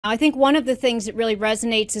I think one of the things that really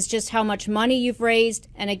resonates is just how much money you've raised,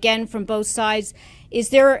 and again, from both sides. Is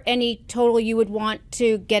there any total you would want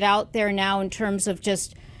to get out there now in terms of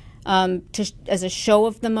just as a show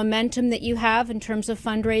of the momentum that you have in terms of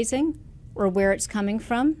fundraising, or where it's coming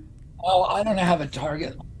from? Oh, I don't have a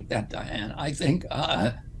target like that, Diane. I think,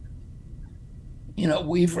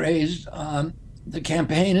 we've raised, the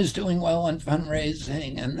campaign is doing well on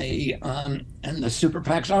fundraising, and the super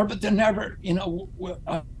PACs are, but they're never, we're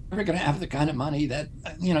never going to have the kind of money that,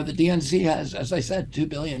 the DNC has. As I said, $2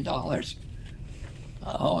 billion.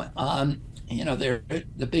 Oh, they're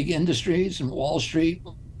the big industries and Wall Street.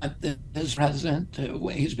 This president,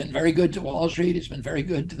 he's been very good to Wall Street. He's been very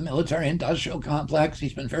good to the military-industrial complex.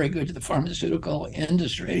 He's been very good to the pharmaceutical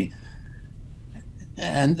industry,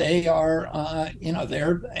 and they are,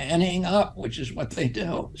 they're anteing up, which is what they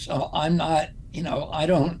do. So I'm not, I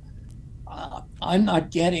don't, I'm not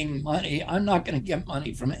getting money. I'm not going to get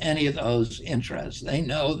money from any of those interests. They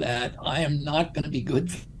know that I am not going to be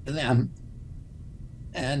good for them,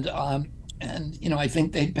 and I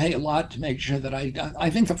think they'd pay a lot to make sure that I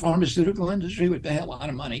think the pharmaceutical industry would pay a lot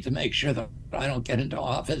of money to make sure that I don't get into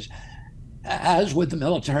office, as would the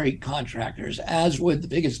military contractors, as would the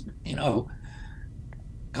biggest,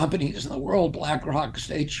 companies in the world, BlackRock,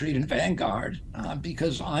 State Street, and Vanguard,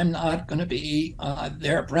 because I'm not going to be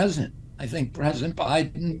their president. I think President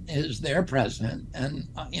Biden is their president, and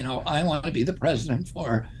I want to be the president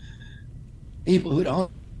for people who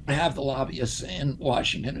don't have the lobbyists in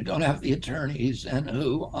Washington, who don't have the attorneys, and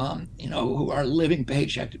who are living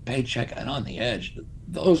paycheck to paycheck and on the edge.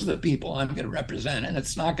 Those are the people I'm going to represent, and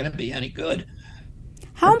it's not going to be any good.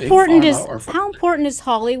 How important is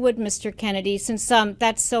Hollywood, Mr. Kennedy? Since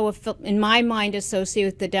that's so, in my mind,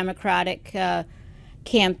 associated with the Democratic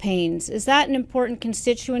campaigns. Is that an important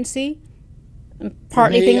constituency?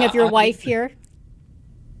 Partly thinking of your wife here.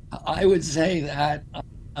 I would say that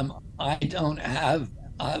I don't have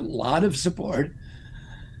a lot of support.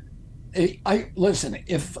 Listen.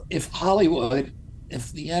 If Hollywood,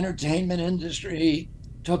 if the entertainment industry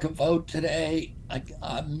took a vote today,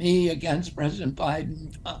 me against President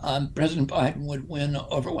Biden, President Biden would win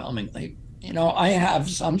overwhelmingly. I have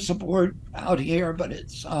some support out here, but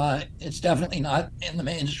it's definitely not in the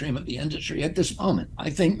mainstream of the industry at this moment. I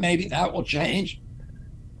think maybe that will change,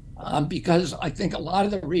 because I think a lot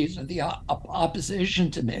of the reason the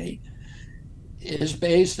opposition to me is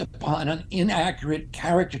based upon an inaccurate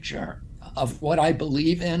caricature of what I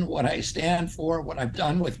believe in, what I stand for, what I've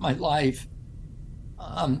done with my life,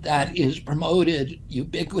 that is promoted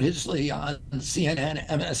ubiquitously on CNN,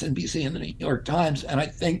 MSNBC, and the New York Times. And I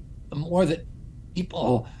think the more that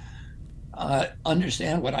people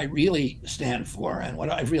understand what I really stand for and what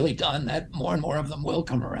I've really done, that more and more of them will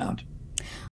come around.